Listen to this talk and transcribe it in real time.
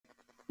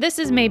This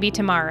is Maybe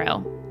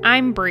Tomorrow.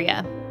 I'm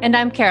Bria. And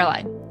I'm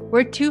Caroline.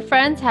 We're two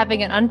friends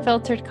having an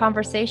unfiltered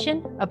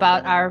conversation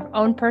about our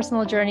own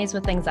personal journeys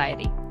with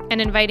anxiety.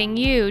 And inviting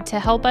you to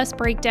help us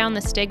break down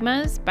the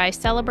stigmas by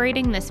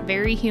celebrating this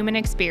very human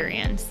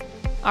experience.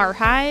 Our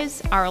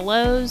highs, our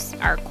lows,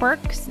 our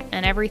quirks,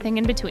 and everything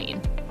in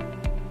between.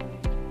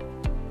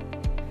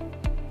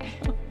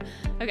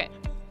 Okay.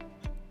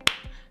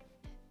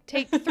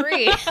 Take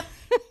 3.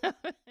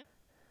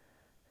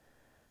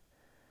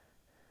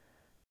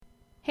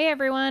 Hey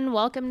everyone,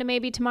 welcome to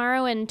Maybe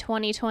Tomorrow in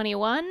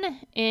 2021.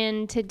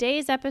 In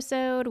today's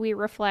episode, we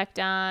reflect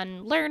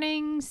on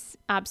learnings,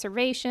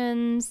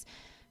 observations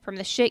from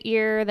the shit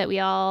year that we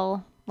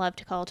all love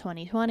to call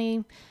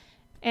 2020.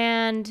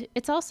 And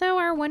it's also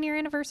our 1-year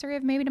anniversary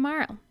of Maybe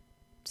Tomorrow.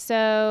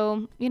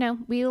 So,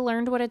 we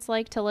learned what it's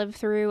like to live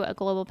through a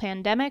global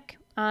pandemic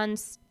on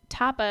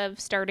top of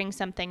starting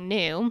something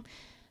new,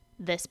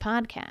 this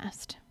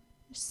podcast.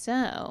 So,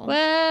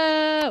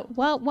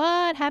 whoa,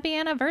 what? Happy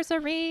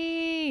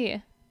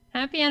anniversary!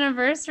 Happy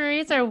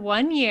anniversary! It's our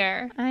 1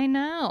 year. I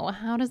know.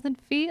 How does it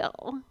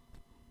feel?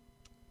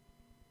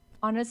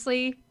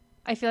 Honestly,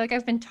 I feel like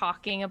I've been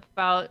talking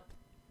about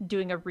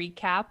doing a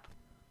recap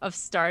of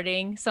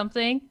starting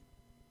something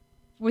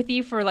with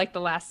you for like the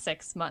last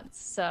 6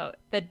 months. So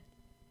the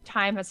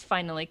time has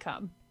finally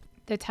come.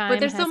 But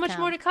there's so much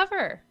more to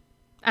cover.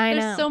 I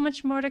know. There's so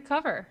much more to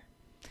cover.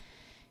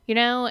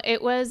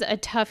 It was a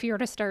tough year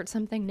to start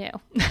something new.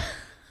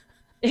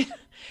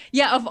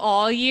 Yeah, of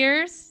all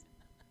years,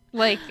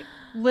 like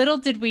little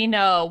did we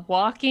know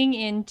walking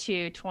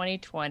into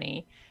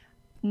 2020,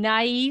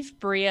 naive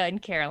Bria and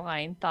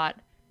Caroline thought,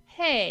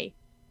 hey,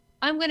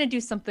 I'm going to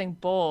do something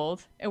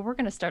bold and we're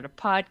going to start a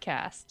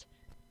podcast.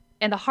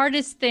 And the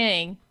hardest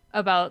thing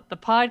about the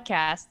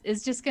podcast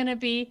is just going to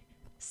be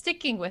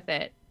sticking with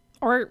it.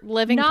 Or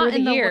living through the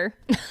year.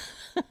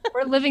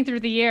 We're living through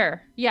the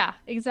year. Yeah,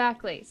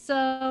 exactly.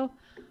 So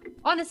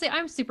honestly,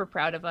 I'm super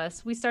proud of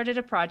us. We started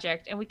a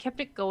project and we kept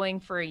it going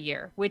for a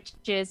year, which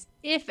is,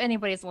 if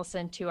anybody's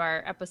listened to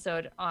our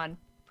episode on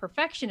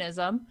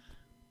perfectionism,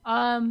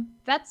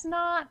 that's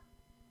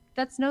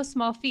no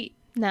small feat.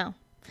 No.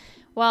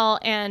 Well,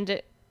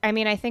 and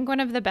I think one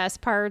of the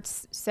best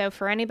parts, so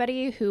for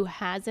anybody who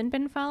hasn't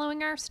been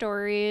following our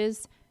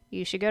stories,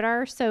 you should go to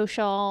our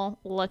social,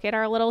 look at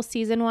our little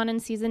season 1 and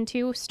season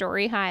 2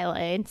 story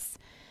highlights.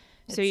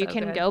 So you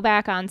can go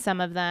back on some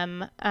of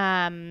them.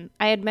 I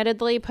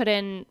admittedly put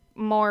in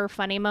more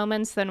funny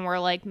moments than were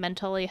like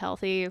mentally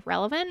healthy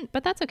relevant,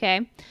 but that's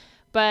okay.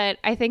 But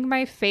I think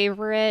my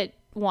favorite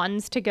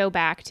ones to go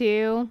back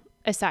to,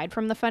 aside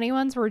from the funny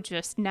ones, were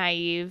just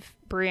naive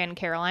Bria and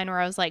Caroline, where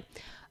I was like,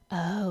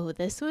 oh,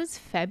 this was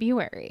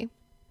February.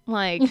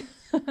 Like,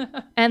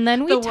 and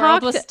then we the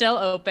world was still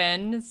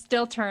open,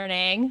 still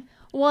turning.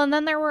 Well, and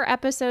then there were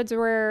episodes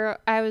where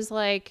I was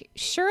like,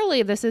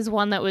 surely this is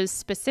one that was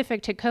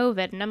specific to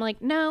COVID. And I'm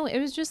like, no, it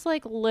was just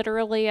like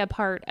literally a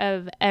part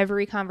of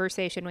every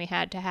conversation we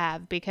had to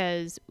have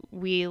because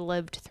we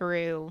lived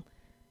through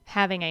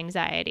having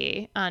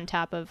anxiety on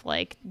top of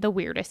like the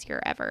weirdest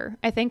year ever.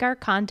 I think our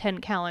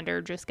content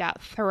calendar just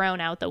got thrown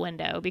out the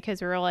window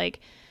because we were like,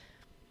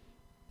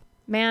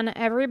 man,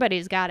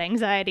 everybody's got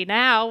anxiety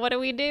now. What do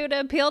we do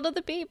to appeal to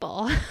the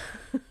people?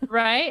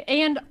 Right.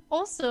 And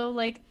also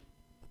like,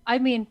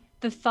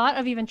 the thought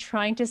of even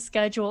trying to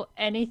schedule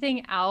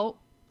anything out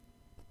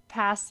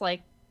past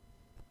like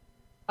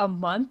a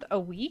month, a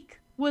week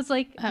was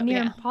like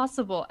near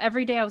impossible.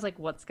 Every day I was like,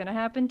 what's going to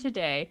happen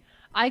today?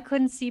 I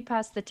couldn't see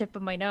past the tip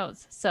of my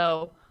nose.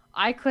 So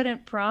I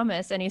couldn't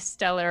promise any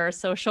stellar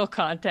social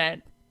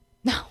content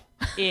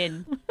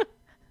in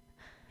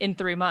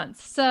 3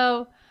 months.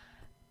 So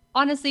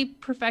honestly,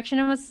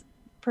 perfectionism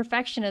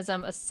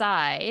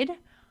aside,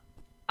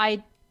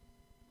 I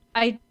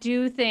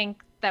do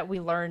think that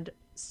we learned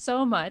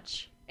so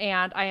much,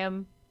 and I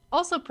am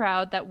also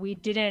proud that we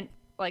didn't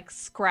like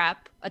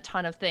scrap a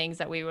ton of things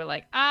that we were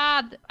like,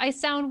 I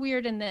sound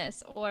weird in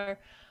this, or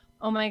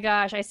oh my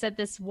gosh, I said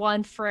this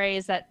one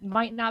phrase that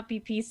might not be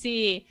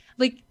PC.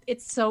 Like,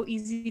 it's so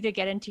easy to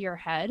get into your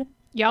head.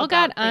 Y'all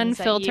got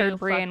unfiltered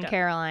Bria and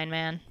Caroline,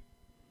 man.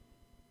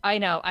 I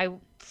know.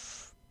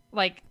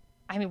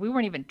 We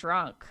weren't even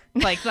drunk.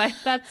 Like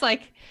that's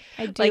like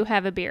I do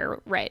have a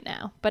beer right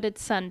now, but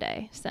it's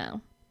Sunday,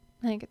 so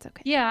I think it's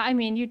okay. Yeah,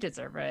 you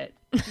deserve it.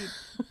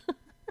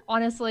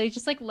 Honestly,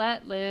 just like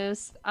let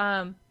loose.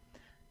 Yeah,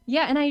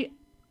 and I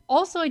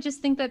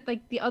just think that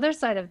like the other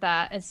side of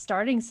that is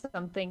starting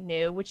something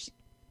new, which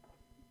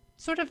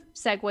sort of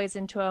segues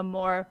into a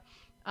more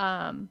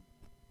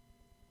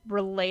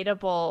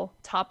relatable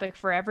topic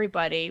for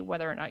everybody,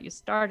 whether or not you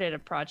started a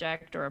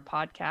project or a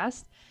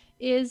podcast,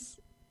 is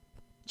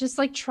just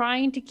like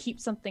trying to keep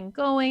something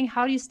going.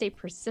 How do you stay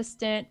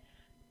persistent?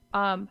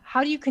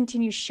 How do you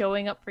continue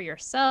showing up for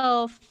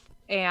yourself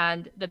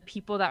and the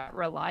people that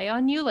rely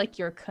on you, like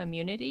your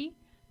community?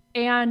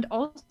 And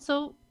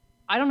also,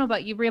 I don't know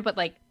about you, Bria, but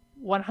like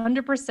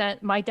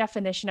 100% my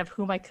definition of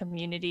who my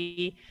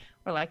community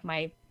or like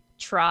my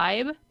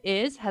tribe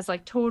has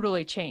like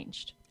totally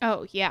changed.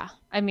 Oh, yeah.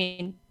 I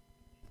mean,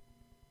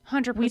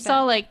 We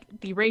saw 100%. like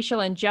the racial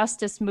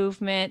injustice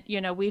movement,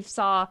 we've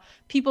saw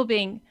people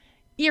being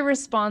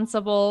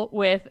irresponsible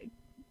with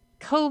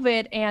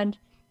COVID, and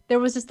there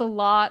was just a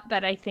lot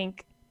that I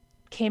think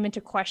came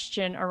into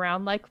question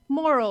around like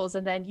morals,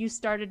 and then you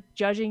started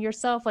judging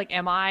yourself like,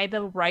 am I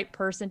the right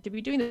person to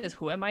be doing this?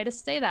 Who am I to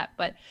say that?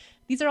 But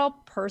these are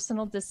all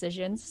personal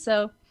decisions.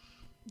 So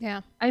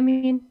Yeah. I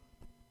mean,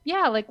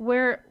 yeah, like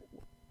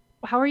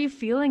how are you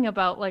feeling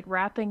about like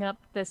wrapping up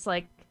this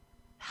like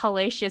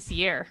hellacious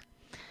year?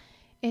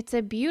 It's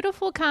a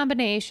beautiful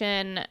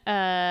combination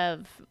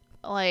of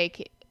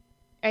like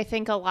I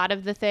think a lot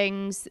of the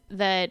things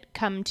that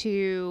come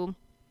to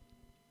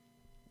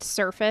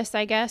surface,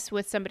 I guess,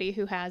 with somebody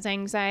who has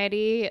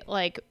anxiety,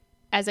 like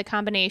as a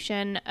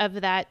combination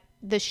of that,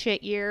 the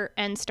shit year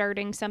and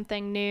starting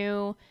something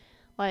new.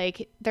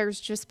 Like, there's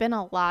just been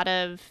a lot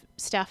of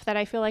stuff that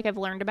I feel like I've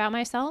learned about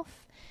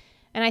myself.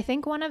 And I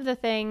think one of the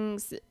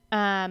things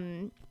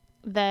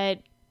that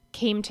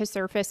came to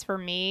surface for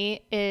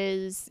me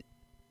is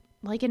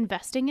like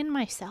investing in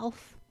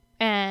myself.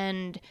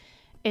 And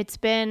it's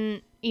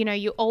been,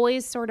 you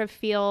always sort of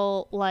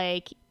feel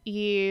like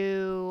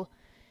you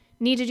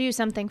need to do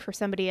something for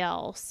somebody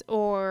else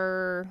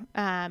or,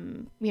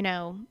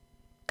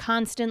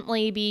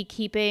 constantly be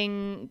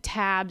keeping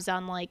tabs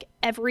on like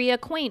every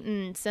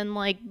acquaintance and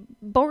like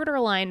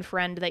borderline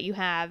friend that you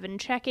have and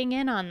checking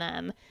in on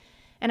them.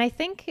 And I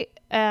think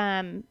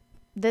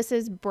this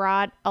has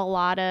brought a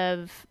lot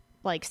of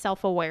like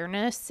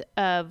self-awareness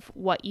of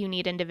what you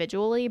need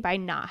individually by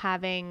not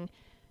having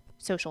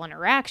social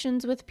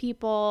interactions with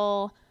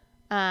people.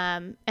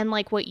 And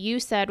like what you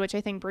said, which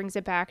I think brings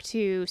it back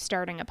to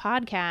starting a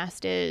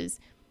podcast, is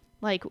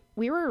like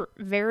we were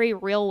very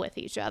real with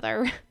each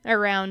other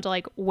around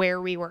like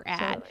where we were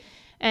at. Totally.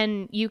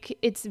 And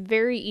it's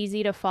very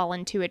easy to fall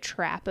into a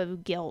trap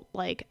of guilt.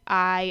 Like,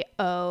 I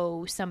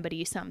owe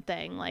somebody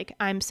something. Like,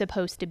 I'm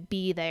supposed to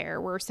be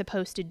there. We're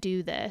supposed to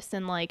do this.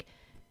 And like,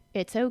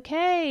 it's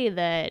okay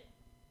that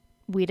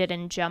we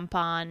didn't jump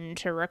on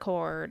to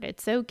record.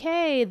 It's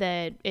okay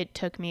that it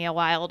took me a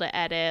while to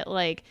edit.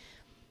 Like,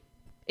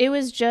 it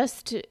was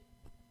just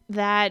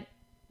that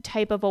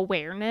type of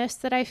awareness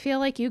that I feel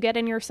like you get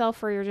in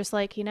yourself where you're just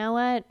like, you know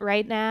what?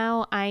 Right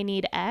now, I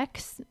need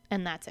X,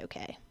 and that's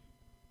okay.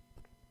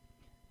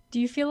 Do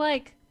you feel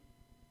like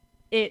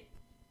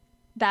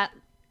that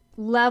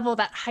level,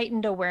 that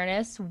heightened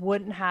awareness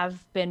wouldn't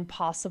have been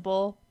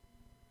possible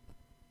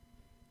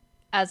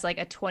as like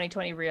a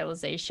 2020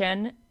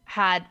 realization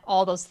had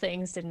all those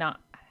things did not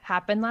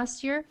happen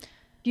last year?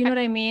 Do you know what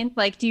I mean?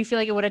 Like, do you feel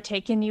like it would have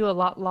taken you a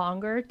lot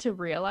longer to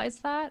realize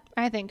that?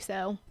 I think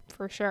so,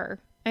 for sure.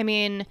 I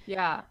mean,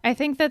 Yeah. I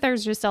think that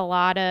there's just a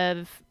lot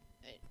of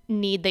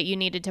need that you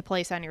needed to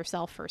place on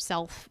yourself for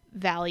self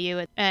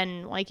value,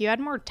 and like you had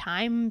more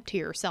time to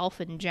yourself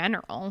in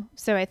general.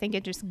 So I think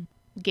it just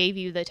gave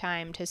you the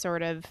time to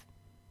sort of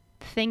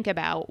think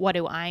about, what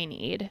do I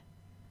need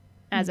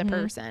as a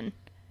person?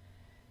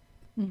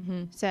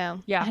 So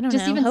Yeah. I don't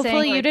Just know. even Hopefully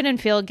saying, you like, didn't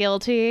feel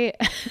guilty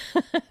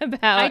I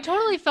about.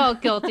 totally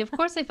felt guilty. Of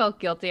course I felt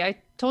guilty. I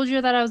told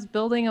you that I was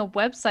building a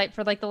website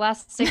for like the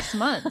last 6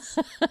 months.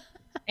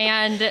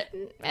 And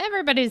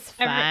Everybody's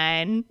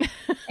fine.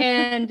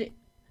 and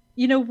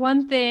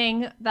one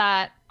thing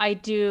that I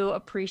do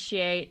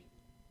appreciate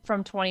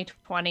from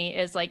 2020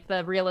 is like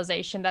the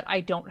realization that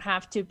I don't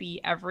have to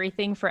be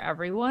everything for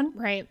everyone.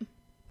 Right.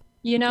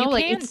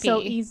 Like can't it's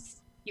so be. easy.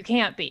 You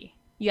can't be.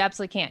 You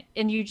absolutely can't.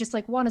 And you just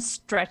like want to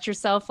stretch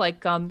yourself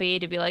like Gumby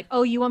to be like,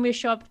 oh, you want me to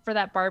show up for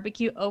that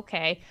barbecue?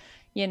 Okay.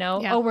 Yeah.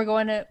 Oh, we're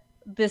going to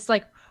this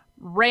like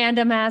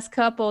random ass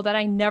couple that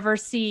I never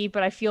see,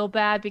 but I feel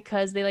bad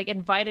because they like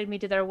invited me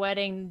to their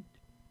wedding.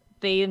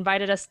 They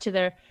invited us to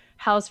their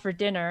house for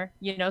dinner,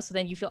 so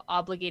then you feel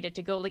obligated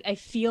to go. Like I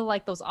feel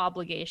like those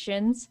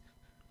obligations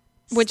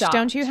Which,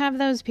 don't you stopped. have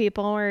those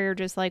people where you're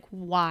just like,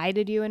 why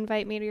did you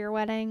invite me to your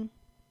wedding?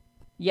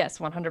 Yes,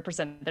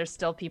 100%. There's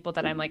still people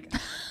that I'm like,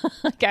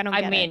 Like, I don't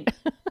I get mean,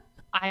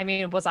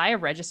 it. was I a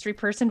registry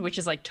person? Which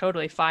is like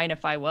totally fine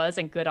if I was,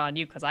 and good on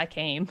you because I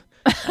came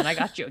and I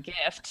got you a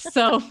gift.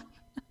 So,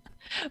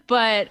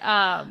 but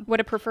Would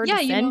have preferred yeah,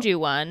 to send you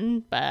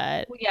one,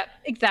 but yeah,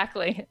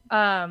 exactly.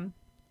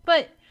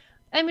 But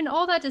I mean,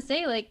 all that to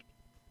say, like,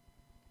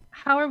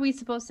 how are we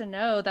supposed to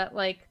know that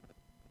like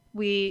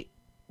we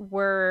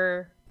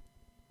were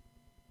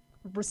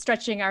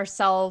stretching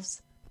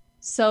ourselves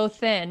so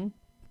thin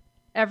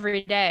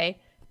every day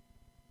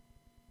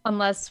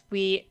unless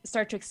we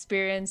start to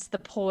experience the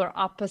polar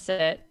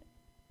opposite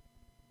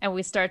and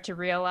we start to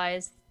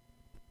realize,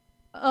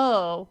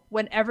 oh,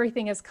 when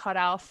everything is cut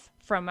off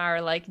from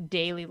our like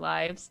daily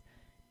lives,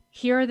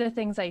 here are the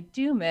things I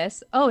do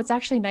miss. Oh, it's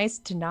actually nice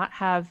to not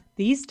have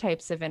these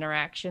types of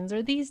interactions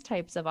or these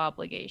types of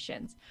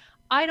obligations.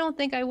 I don't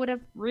think I would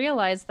have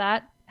realized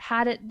that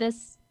had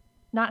this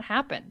not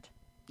happened.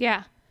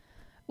 yeah.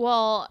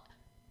 Well,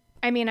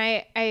 I mean,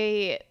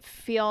 I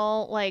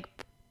feel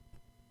like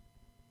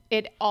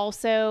it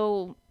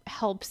also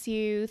helps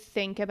you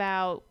think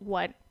about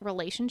what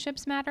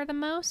relationships matter the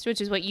most, which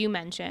is what you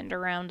mentioned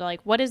around like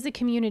what is the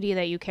community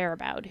that you care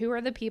about? Who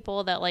are the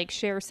people that like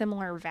share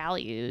similar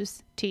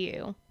values to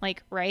you?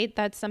 Like, right?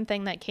 That's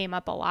something that came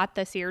up a lot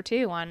this year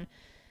too on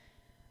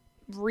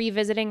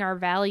revisiting our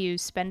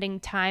values, spending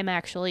time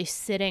actually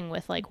sitting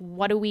with like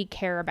what do we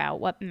care about?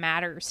 What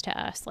matters to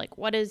us? Like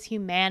what is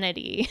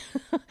humanity?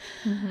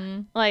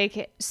 Mm-hmm.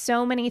 Like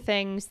so many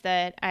things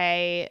that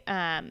I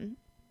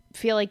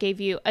feel like gave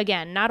you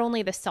again not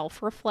only the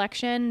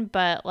self-reflection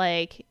but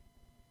like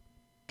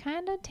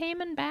kind of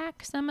taming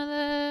back some of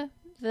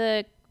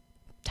the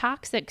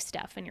toxic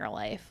stuff in your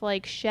life,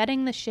 like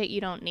shedding the shit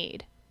you don't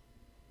need.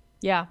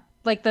 Yeah.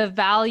 Like the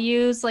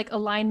values, like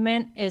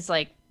alignment is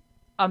like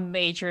a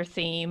major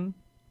theme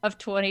of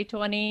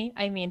 2020.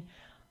 I mean,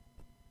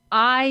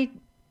 I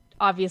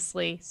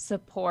obviously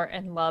support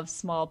and love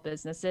small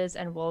businesses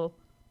and will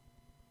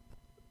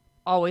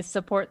always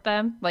support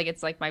them. Like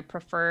it's like my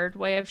preferred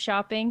way of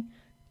shopping.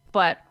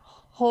 But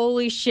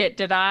holy shit,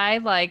 did I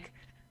like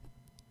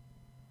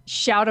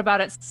shout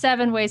about it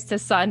 7 ways to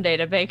Sunday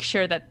to make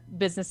sure that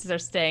businesses are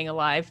staying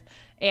alive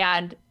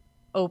and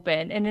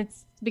open. And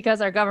it's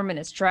because our government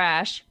is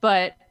trash.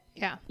 But,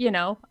 Yeah.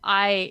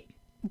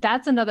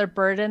 that's another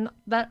burden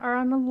that are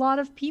on a lot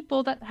of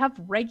people that have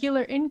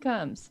regular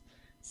incomes.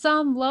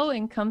 Some low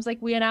incomes,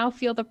 like we now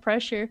feel the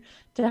pressure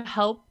to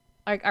help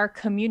like our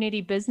community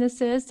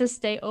businesses to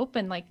stay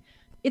open. Like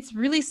it's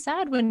really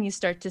sad when you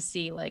start to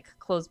see like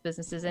closed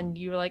businesses and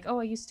you're like, oh,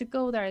 I used to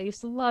go there, I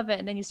used to love it.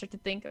 And then you start to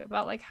think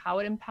about like how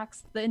it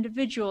impacts the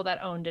individual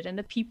that owned it and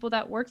the people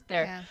that worked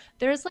there. Yeah.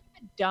 There's like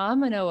a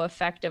domino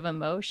effect of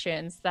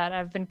emotions that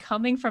have been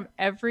coming from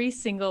every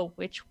single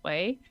which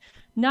way,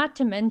 not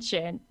to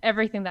mention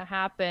everything that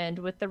happened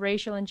with the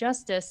racial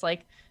injustice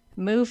like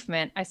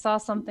movement. I saw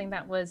something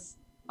that was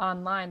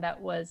online that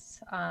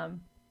was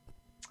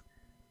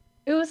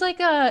it was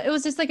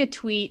just like a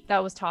tweet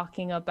that was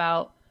talking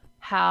about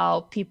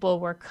how people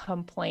were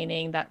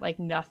complaining that like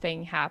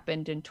nothing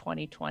happened in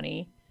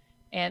 2020.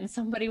 And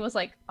somebody was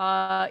like,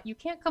 you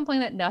can't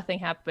complain that nothing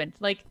happened.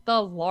 Like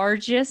the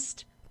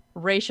largest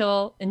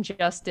racial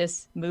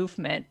injustice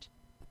movement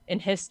in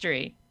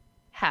history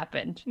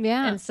happened.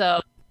 Yeah. And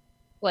so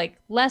like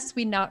lest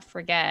we not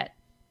forget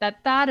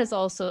that that is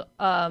also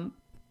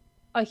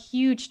a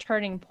huge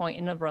turning point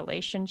in the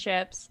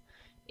relationships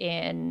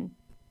in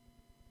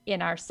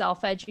our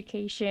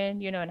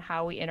self-education, and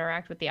how we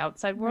interact with the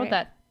outside world. Right.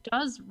 That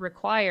does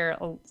require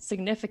a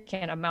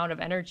significant amount of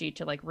energy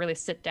to like really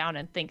sit down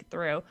and think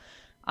through.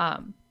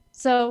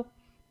 So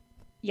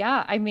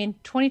yeah, I mean,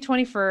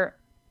 2020 for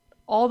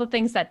all the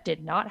things that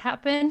did not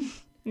happen,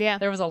 Yeah.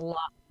 there was a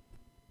lot,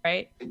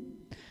 right?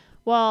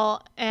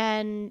 Well,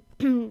 and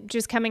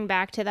just coming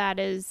back to that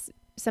is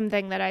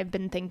something that I've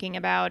been thinking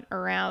about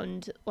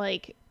around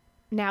like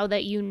now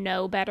that you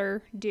know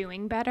better,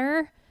 doing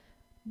better,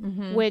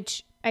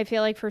 which I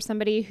feel like for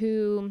somebody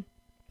who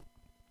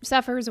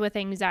suffers with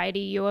anxiety,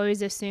 you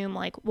always assume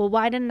like, well,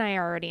 why didn't I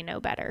already know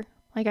better?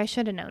 Like I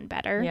should have known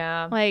better.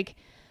 Yeah. Like,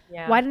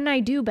 Yeah. why didn't I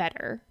do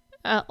better?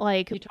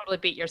 Like, You totally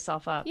beat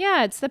yourself up.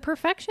 yeah, it's the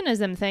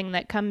perfectionism thing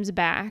that comes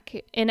back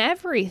in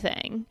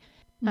everything.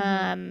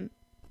 And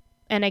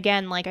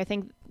again, like I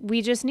think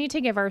we just need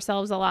to give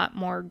ourselves a lot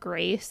more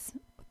grace.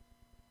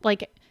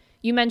 Like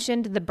you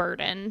mentioned the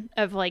burden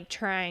of like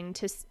trying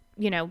to,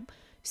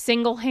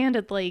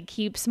 single-handedly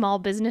keep small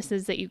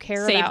businesses that you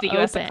care Save about the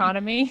US open.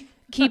 economy.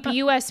 Keep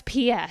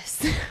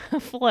USPS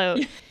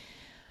afloat.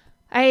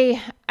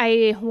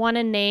 I want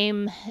to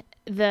name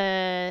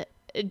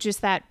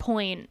just that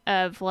point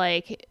of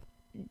like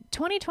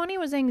 2020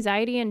 was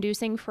anxiety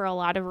inducing for a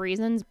lot of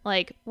reasons.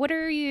 Like, what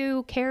are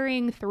you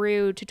carrying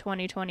through to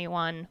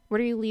 2021?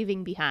 What are you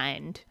leaving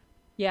behind?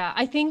 Yeah,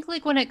 I think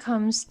like when it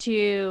comes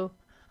to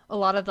a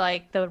lot of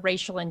like the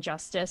racial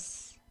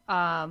injustice,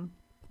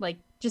 like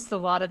just a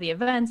lot of the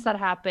events that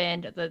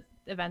happened, the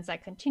events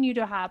that continue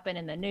to happen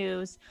in the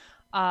news,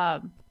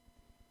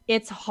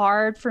 it's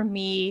hard for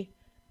me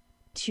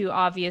to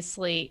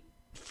obviously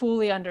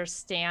fully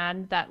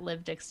understand that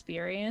lived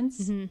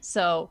experience.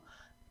 So,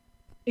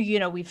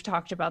 we've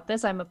talked about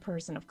this. I'm a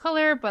person of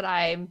color, but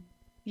I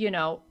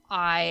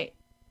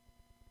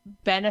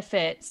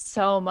benefit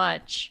so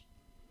much,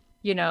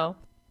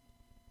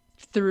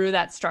 through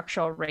that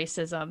structural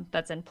racism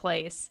that's in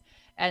place.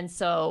 And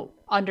so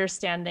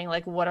understanding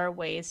like what are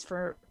ways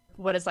for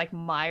what is like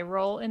my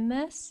role in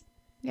this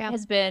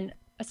has been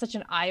such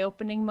an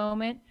eye-opening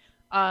moment.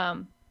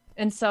 And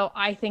so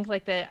I think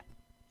like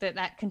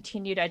that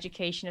continued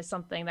education is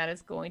something that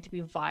is going to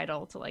be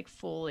vital to like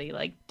fully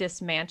like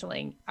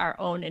dismantling our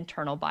own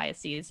internal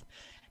biases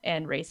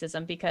and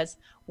racism, because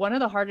one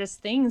of the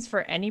hardest things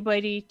for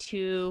anybody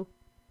to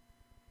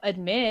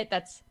admit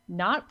that's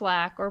not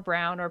Black or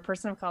brown or a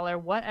person of color,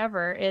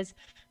 whatever, is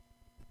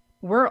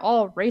we're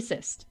all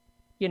racist.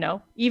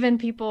 Even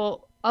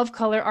people of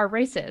color are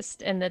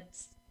racist, and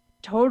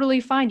totally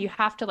fine. You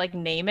have to like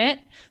name it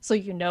so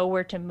you know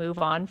where to move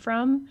on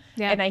from.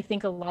 Yeah. And I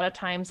think a lot of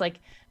times like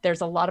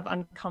there's a lot of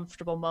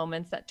uncomfortable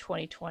moments that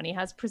 2020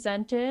 has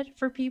presented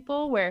for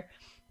people where,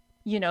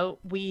 you know,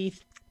 we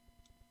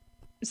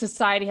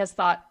society has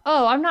thought,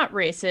 "Oh, I'm not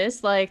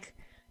racist." Like,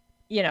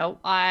 you know,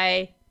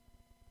 I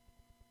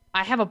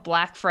have a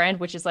black friend,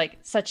 which is like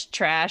such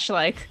trash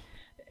like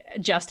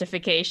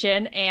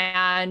justification.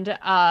 And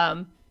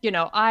you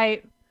know,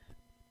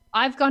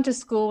 I've gone to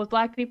school with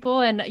black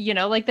people, and you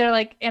know, like they're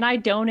like, and I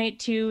donate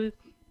to,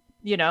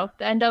 you know,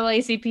 the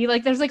NAACP.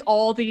 Like there's like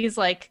all these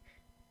like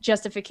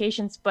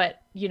justifications,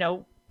 but you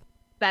know,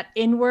 that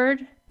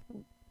inward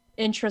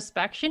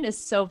introspection is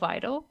so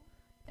vital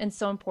and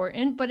so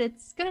important, but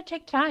it's going to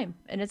take time,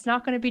 and it's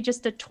not going to be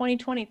just a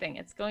 2020 thing.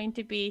 It's going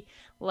to be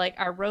like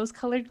our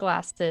rose-colored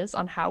glasses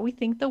on how we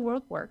think the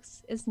world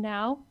works is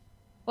now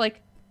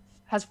like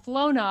has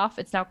flown off.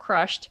 It's now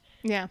crushed.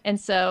 Yeah. And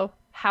so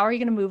how are you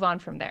going to move on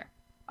from there?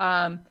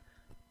 Um,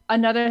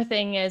 Another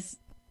thing is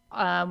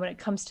when it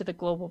comes to the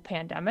global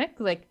pandemic,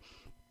 like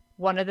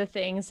one of the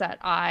things that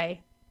I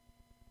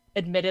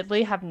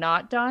admittedly have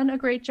not done a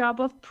great job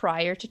of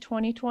prior to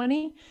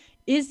 2020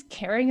 is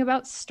caring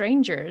about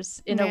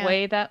strangers in a Yeah.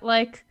 way that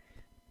like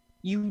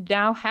you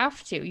now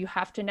have to. You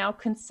have to now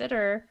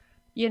consider,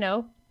 you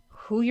know,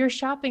 who you're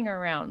shopping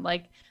around.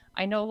 Like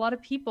I know a lot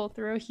of people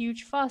throw a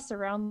huge fuss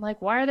around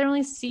like why are there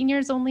only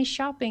seniors only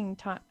shopping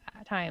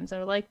times,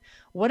 or like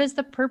what is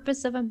the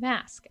purpose of a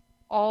mask?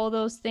 All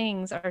those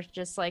things are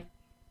just like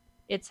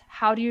it's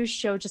how do you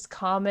show just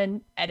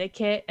common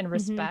etiquette and Mm-hmm.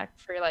 respect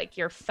for like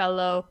your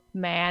fellow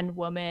man,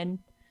 woman,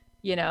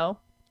 you know?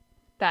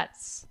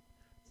 That's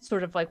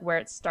sort of like where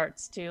it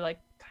starts to like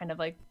kind of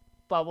like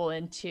bubble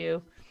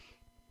into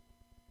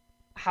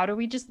how do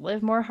we just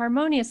live more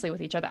harmoniously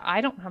with each other?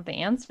 I don't have the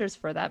answers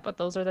for that, but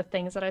those are the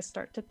things that I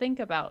start to think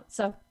about.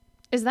 So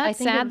Is I that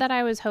think sad it, that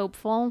I was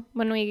hopeful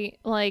when we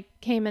like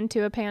came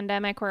into a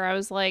pandemic where I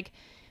was like,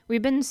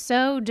 we've been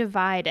so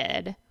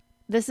divided.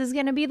 This is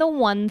going to be the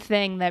one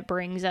thing that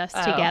brings us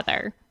oh,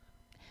 together.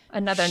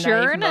 another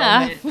Sure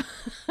naive moment.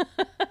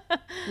 enough.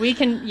 We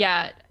can,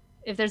 yeah,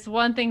 if there's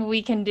one thing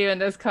we can do in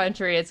this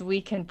country, it's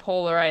we can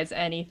polarize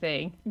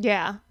anything.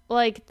 Yeah.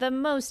 Like the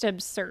most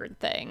absurd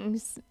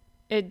things.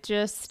 It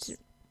just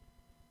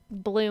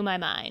blew my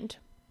mind.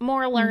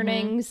 More Mm-hmm.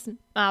 learnings,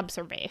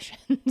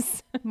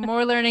 observations.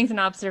 More learnings and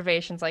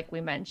observations, like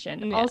we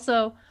mentioned. Yeah.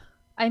 Also,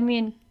 I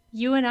mean,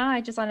 you and I,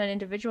 just on an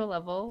individual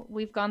level,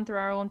 we've gone through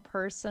our own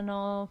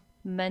personal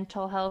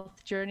mental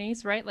health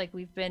journeys, right? Like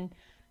we've been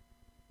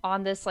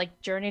on this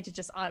like journey to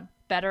just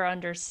better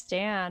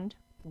understand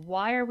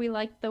why are we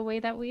like the way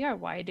that we are?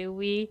 Why do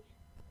we,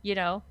 you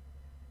know,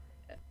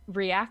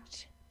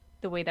 react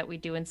the way that we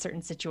do in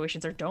certain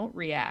situations or don't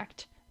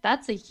react?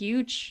 That's a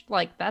huge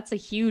like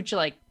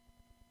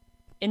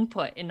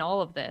input in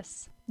all of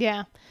this.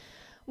 Yeah.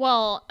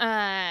 Well,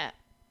 I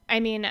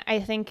mean, I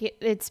think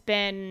it's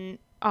been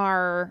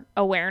our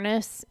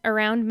awareness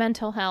around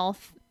mental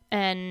health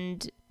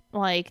and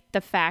like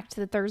the fact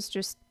that there's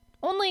just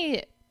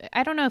only,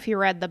 I don't know if you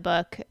read the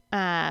book,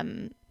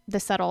 The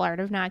Subtle Art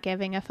of Not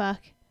Giving a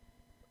Fuck.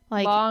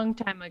 Like, Long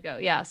time ago.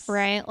 Yes.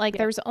 right? Like, Yep.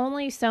 there's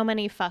only so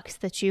many fucks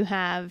that you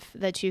have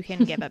that you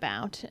can give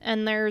about.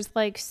 And there's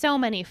like so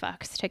many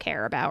fucks to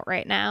care about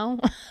right now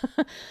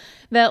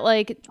that,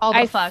 like, All the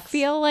I fucks.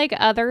 feel like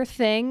other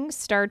things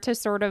start to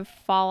sort of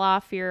fall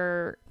off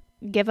your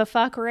give a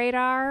fuck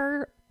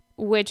radar,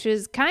 which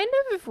is kind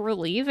of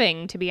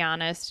relieving, to be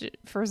honest,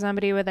 for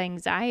somebody with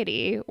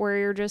anxiety, where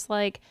you're just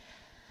like,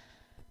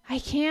 I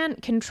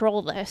can't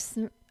control this.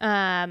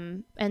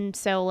 And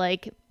so,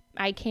 like,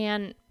 I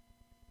can't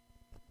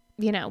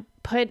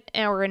put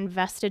or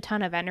invest a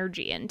ton of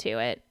energy into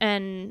it.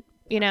 And,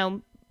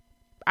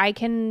 I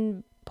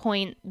can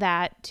point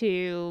that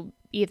to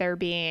either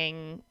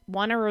being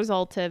one, a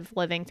result of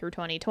living through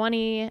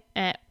 2020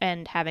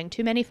 and having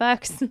too many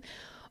fucks,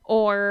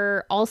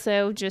 or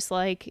also just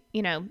like,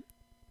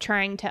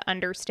 trying to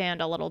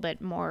understand a little bit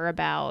more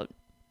about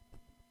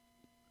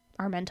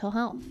our mental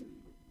health.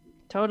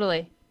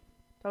 Totally.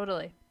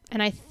 Totally.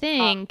 And I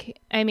think,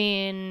 I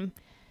mean,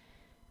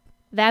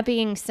 that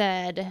being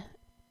said,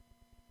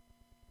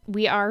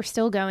 we are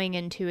still going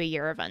into a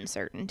year of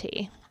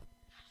uncertainty.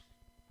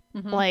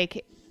 Mm-hmm.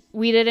 Like,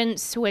 we didn't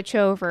switch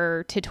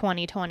over to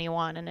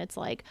 2021 and it's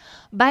like,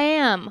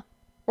 bam,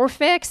 we're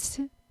fixed.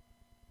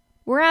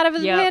 We're out of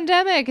the Yep.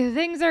 pandemic.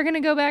 Things are going to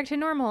go back to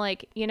normal.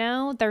 Like,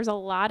 there's a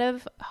lot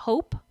of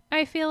hope,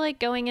 I feel like,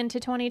 going into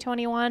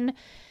 2021.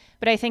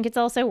 But I think it's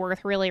also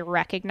worth really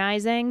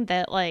recognizing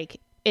that, like,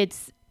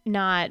 it's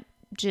not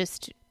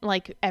just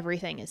like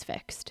everything is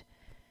fixed.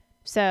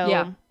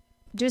 Yeah. So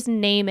just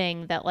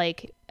naming that,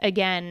 like,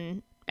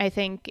 again, I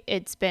think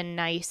it's been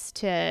nice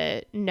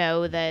to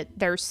know that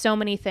there's so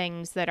many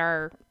things that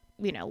are,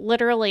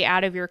 literally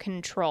out of your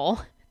control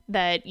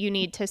that you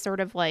need to sort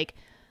of like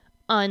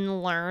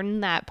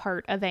unlearn that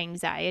part of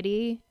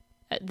anxiety,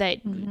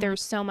 that Mm-hmm.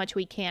 there's so much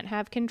we can't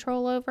have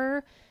control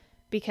over,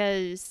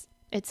 because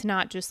it's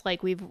not just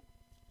like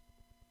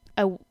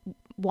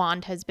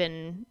wand has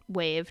been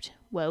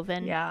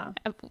woven. Yeah.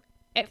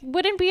 It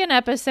wouldn't be an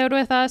episode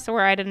with us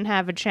where I didn't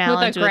have a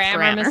challenge With a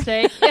grammar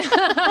mistake.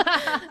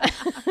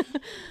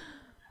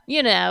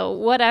 You know,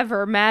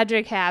 whatever,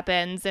 magic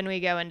happens and we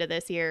go into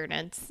this year and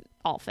it's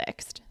all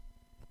fixed.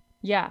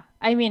 Yeah.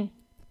 I mean,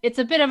 it's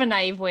a bit of a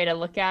naive way to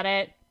look at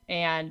it.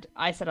 And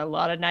I said a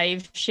lot of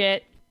naive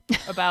shit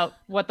about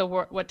what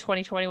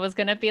 2020 was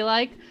going to be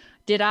like.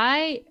 Did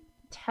I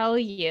tell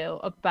you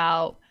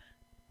about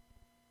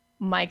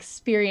my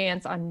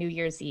experience on New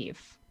Year's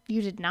Eve?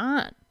 You did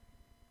not.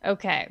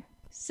 Okay.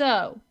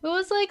 So it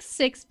was like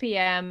 6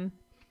 p.m.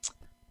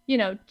 You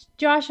know,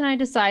 Josh and I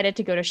decided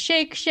to go to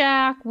Shake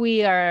Shack.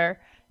 We are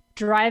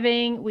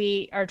driving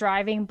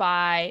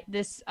by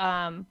this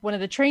one of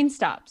the train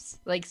stops.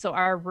 Like,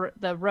 so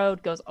the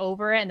road goes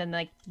over it and then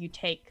like you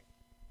take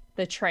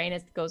the train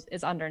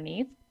is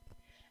underneath.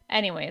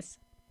 Anyways,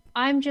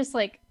 I'm just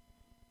like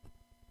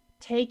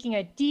taking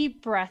a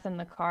deep breath in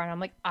the car and I'm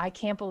like, I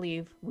can't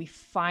believe we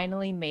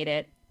finally made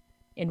it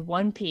in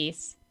one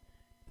piece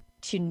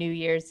to New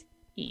Year's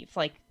Eve,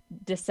 like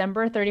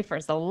December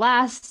 31st, the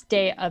last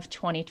day of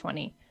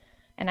 2020.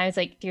 And I was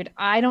like, dude,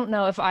 I don't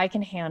know if I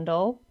can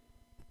handle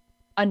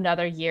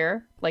another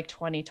year like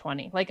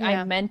 2020. Like,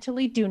 yeah. I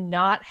mentally do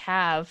not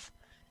have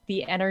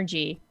the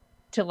energy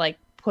to like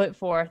put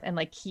forth and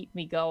like keep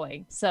me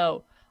going.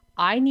 So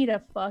I need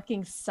a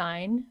fucking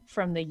sign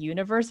from the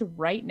universe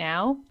right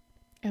now.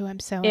 Oh, I'm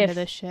so into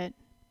this shit.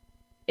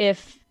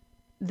 If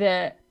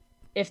like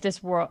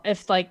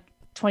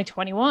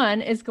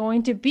 2021 is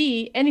going to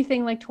be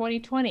anything like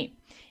 2020.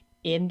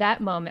 In that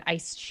moment, I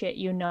shit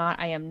you not,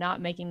 I am not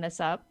making this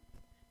up.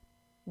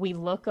 We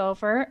look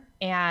over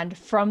and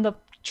from the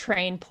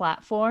train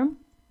platform,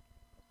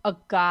 a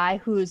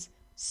guy who's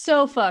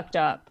so fucked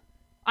up.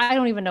 I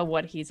don't even know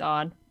what he's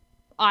on.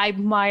 I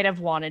might have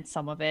wanted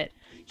some of it.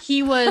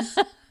 He was,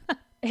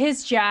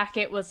 his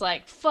jacket was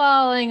like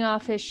falling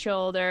off his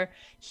shoulder.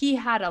 He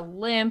had a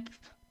limp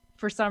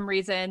for some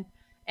reason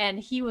and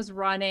he was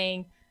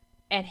running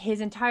and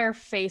his entire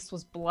face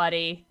was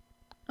bloody.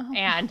 Oh.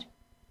 And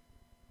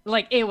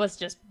like it was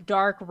just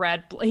dark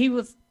red. He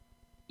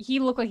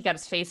looked like he got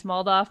his face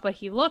mauled off, but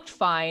he looked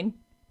fine.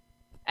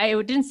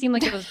 It didn't seem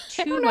like it was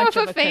too much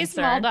of a face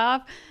concern. Mauled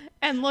off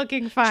and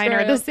looking fine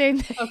are the same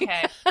thing.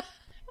 Okay.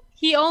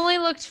 He only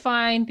looked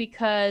fine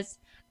because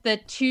the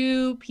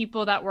two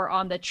people that were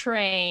on the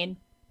train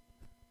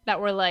that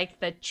were like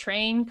the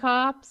train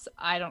cops,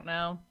 I don't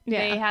know.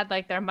 Yeah. They had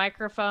like their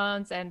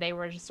microphones and they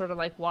were just sort of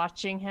like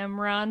watching him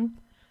run.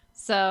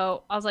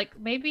 So I was like,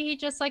 maybe he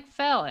just like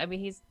fell. I mean,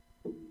 he's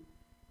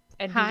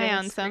high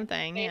on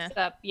something. Yeah.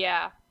 Up.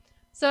 Yeah.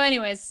 So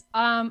anyways,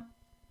 I'm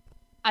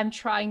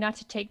trying not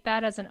to take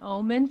that as an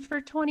omen for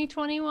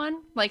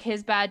 2021. Like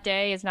his bad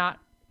day is not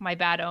my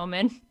bad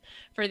omen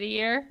for the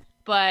year,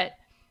 but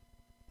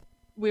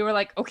we were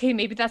like, okay,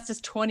 maybe that's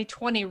just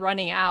 2020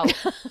 running out,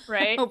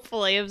 right?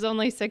 Hopefully. It was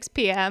only 6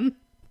 p.m.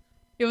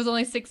 It was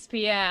only 6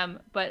 p.m.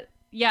 But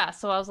yeah,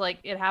 so I was like,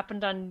 it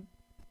happened on,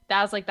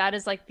 that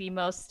is like the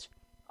most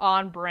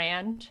on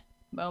brand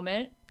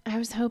moment. I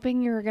was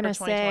hoping you were going to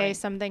say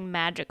something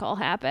magical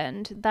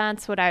happened.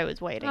 That's what I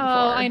was waiting for.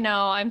 Oh, I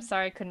know. I'm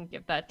sorry I couldn't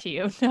give that to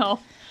you. No.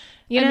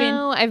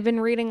 I've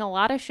been reading a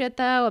lot of shit,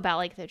 though, about,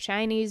 like, the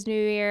Chinese New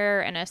Year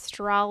and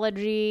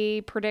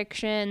astrology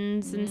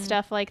predictions and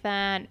stuff like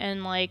that,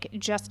 and, like,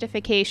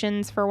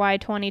 justifications for why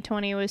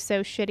 2020 was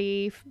so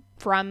shitty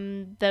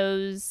from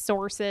those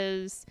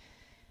sources.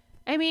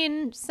 I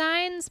mean,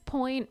 signs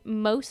point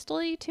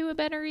mostly to a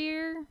better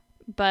year,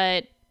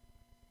 but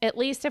at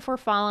least if we're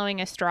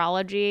following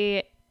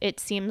astrology, it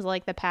seems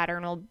like the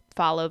pattern will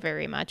follow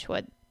very much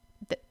what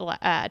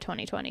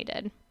 2020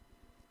 did.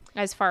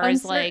 As far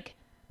as, like,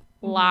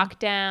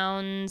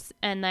 lockdowns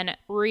and then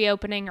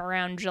reopening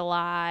around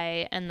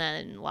July and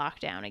then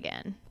lockdown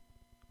again.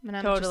 And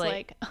I'm just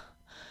like,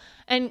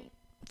 and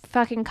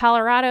fucking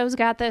Colorado's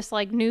got this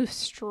like new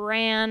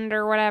strand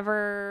or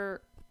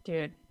whatever.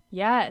 Dude,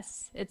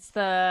 yes. It's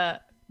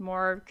the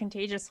more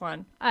contagious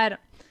one. I'm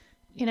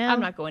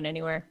not going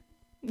anywhere.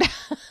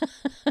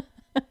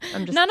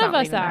 I'm just none of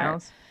us are.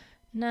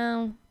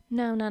 No,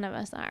 none of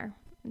us are.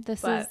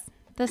 This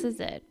is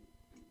it.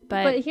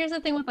 But here's the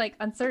thing with like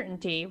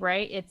uncertainty,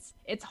 right?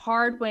 It's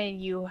hard when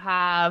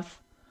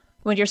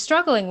you're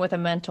struggling with a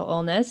mental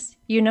illness,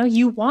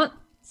 you want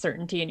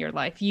certainty in your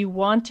life. You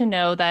want to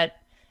know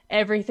that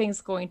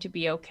everything's going to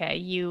be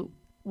okay.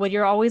 When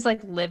you're always like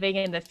living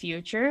in the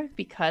future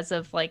because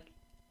of like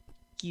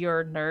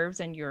your nerves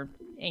and your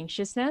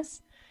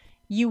anxiousness,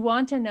 you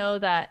want to know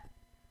that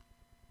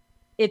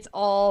it's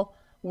all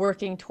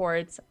working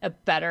towards a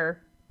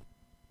better,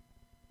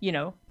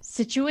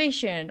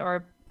 situation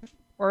or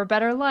a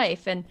better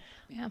life. And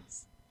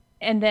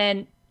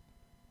then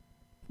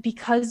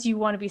because you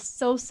want to be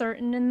so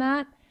certain in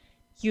that,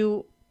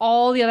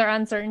 all the other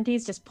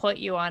uncertainties just put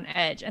you on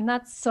edge. And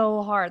that's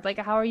so hard. Like,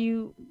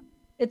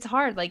 it's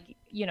hard. Like,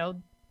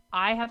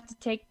 I have to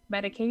take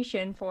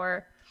medication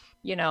for,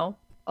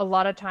 a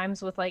lot of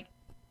times with like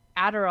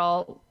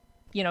Adderall,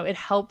 it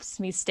helps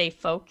me stay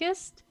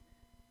focused.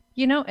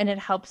 and it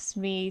helps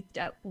me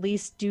at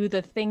least do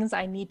the things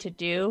I need to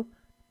do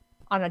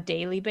on a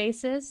daily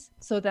basis.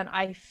 So then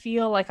I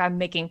feel like I'm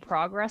making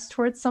progress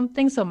towards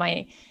something. So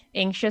my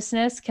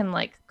anxiousness can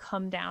like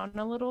come down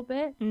a little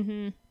bit.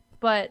 Mm-hmm.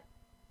 But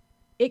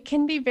it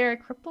can be very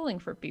crippling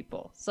for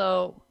people.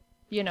 So,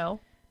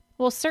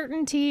 Well,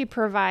 certainty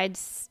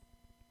provides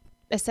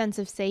a sense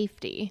of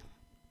safety,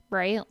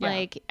 right? Yeah.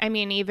 Like, I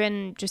mean,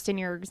 even just in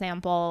your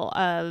example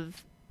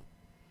of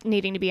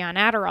needing to be on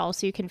Adderall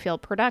so you can feel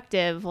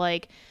productive,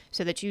 like,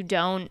 so that you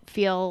don't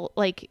feel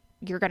like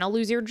you're going to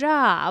lose your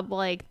job.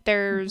 Like,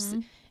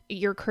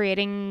 you're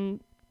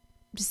creating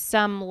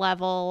some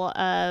level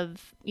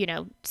of,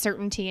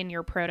 certainty in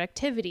your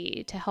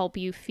productivity to help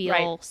you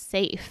feel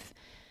safe.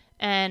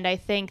 And I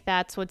think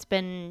that's what's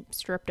been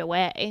stripped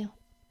away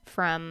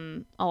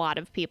from a lot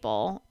of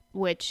people,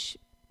 which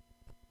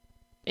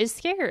is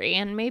scary.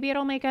 And maybe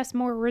it'll make us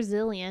more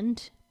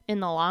resilient in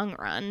the long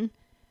run,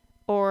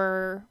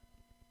 or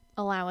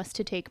allow us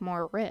to take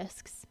more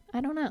risks.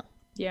 I don't know.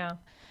 Yeah.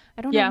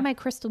 I don't have my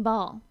crystal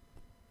ball.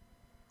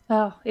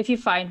 Oh, if you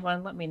find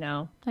one, let me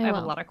know. I have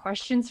a lot of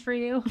questions for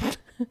you.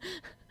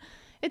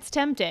 It's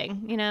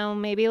tempting,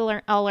 maybe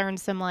I'll learn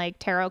some like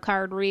tarot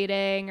card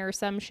reading or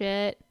some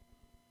shit.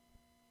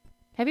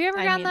 Have you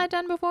ever gotten that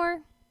done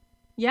before?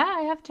 Yeah,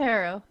 I have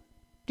tarot.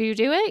 Do you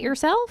do it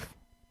yourself?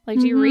 Like,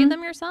 do you read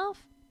them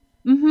yourself?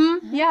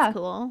 Mm-hmm. Yeah.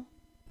 Cool.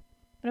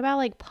 What about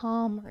like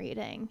palm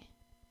reading?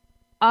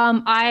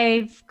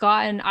 I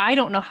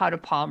don't know how to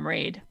palm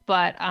read,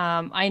 but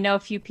I know a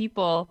few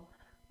people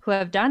who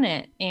have done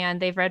it,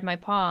 and they've read my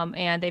palm,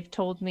 and they've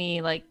told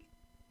me like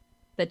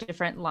the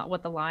different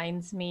what the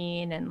lines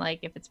mean, and like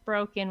if it's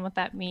broken, what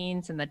that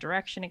means, and the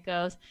direction it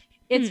goes.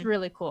 It's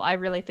really cool. I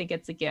really think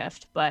it's a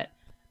gift, but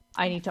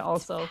I need to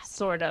also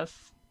sort of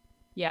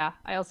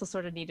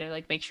need to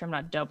like make sure I'm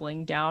not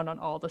doubling down on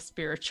all the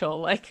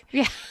spiritual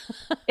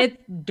it's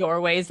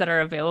doorways that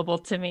are available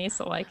to me,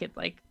 so I could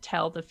like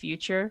tell the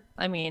future.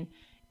 I mean,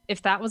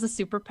 if that was a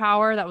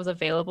superpower that was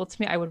available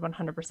to me, I would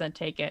 100%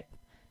 take it.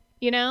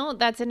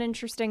 That's an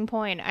interesting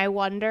point. I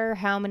wonder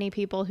how many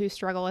people who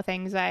struggle with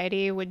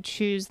anxiety would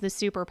choose the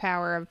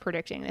superpower of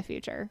predicting the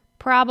future.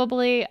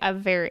 Probably a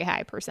very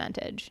high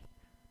percentage.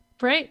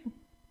 Right?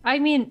 I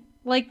mean,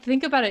 like,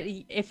 think about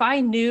it. If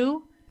I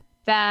knew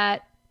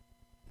that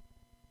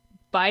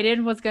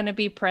Biden was going to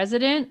be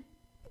president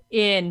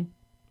in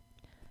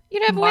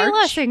You'd have March, way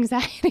less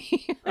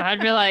anxiety. I'd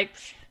be like,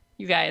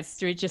 you guys,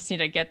 we just need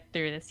to get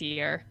through this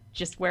year.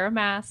 Just wear a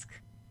mask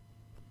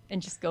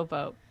and just go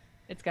vote.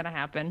 It's going to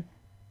happen.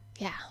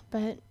 Yeah,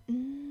 but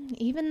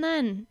even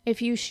then,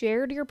 if you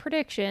shared your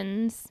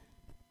predictions,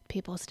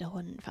 people still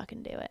wouldn't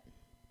fucking do it.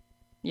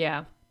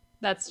 Yeah,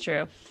 that's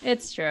true.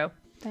 It's true.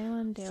 They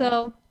wouldn't do it.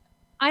 So,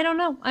 I don't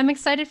know. I'm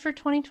excited for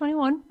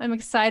 2021. I'm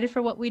excited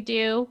for what we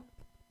do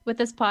with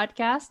this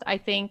podcast. I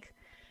think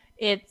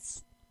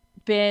it's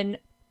been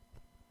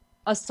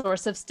a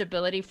source of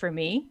stability for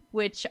me,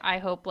 which I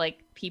hope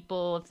like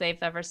people, if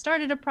they've ever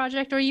started a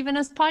project or even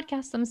as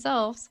podcasts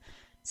themselves,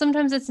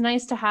 sometimes it's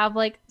nice to have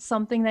like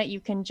something that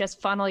you can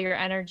just funnel your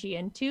energy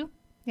into.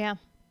 Yeah.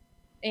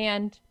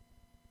 And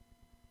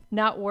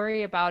not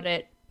worry about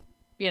it,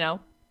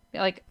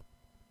 like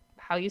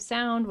how you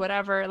sound,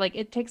 whatever. Like,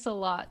 it takes a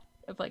lot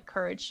of like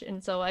courage.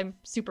 And so I'm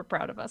super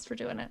proud of us for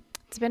doing it.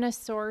 It's been a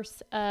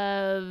source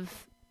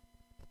of,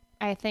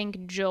 I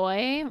think,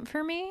 joy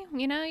for me.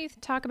 You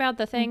talk about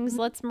the things,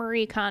 let's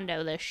Marie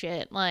Kondo this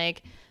shit.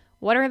 Like,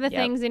 what are the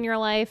things in your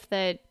life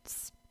that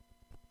spark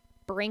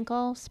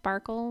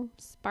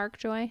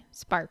joy?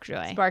 Spark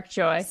joy. Spark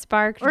joy.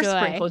 Spark or joy.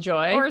 Sprinkle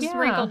joy. Or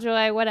sprinkle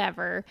joy,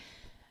 whatever.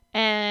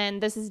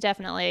 And this is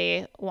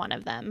definitely one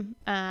of them.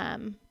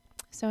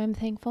 So I'm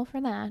thankful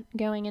for that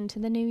going into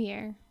the new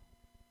year.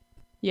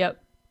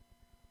 Yep.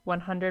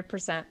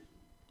 100%.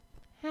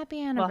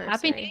 Happy anniversary. Well,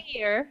 happy new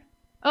year.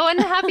 Oh, and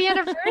happy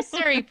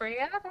anniversary,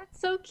 Bria. That's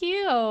so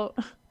cute.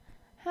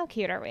 How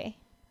cute are we?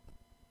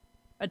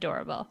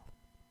 Adorable.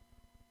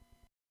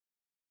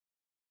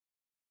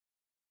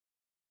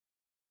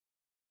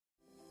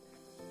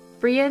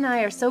 Bria and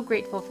I are so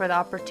grateful for the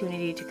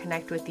opportunity to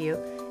connect with you,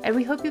 and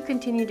we hope you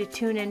continue to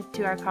tune in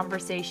to our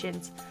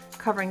conversations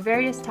covering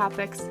various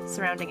topics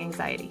surrounding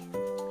anxiety.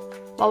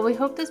 While we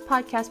hope this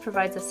podcast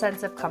provides a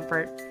sense of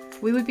comfort,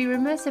 we would be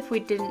remiss if we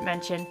didn't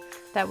mention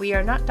that we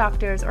are not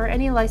doctors or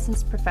any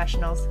licensed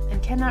professionals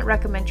and cannot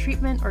recommend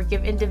treatment or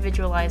give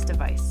individualized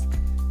advice.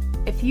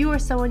 If you or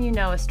someone you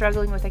know is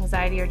struggling with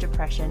anxiety or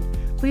depression,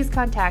 please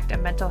contact a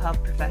mental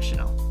health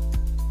professional.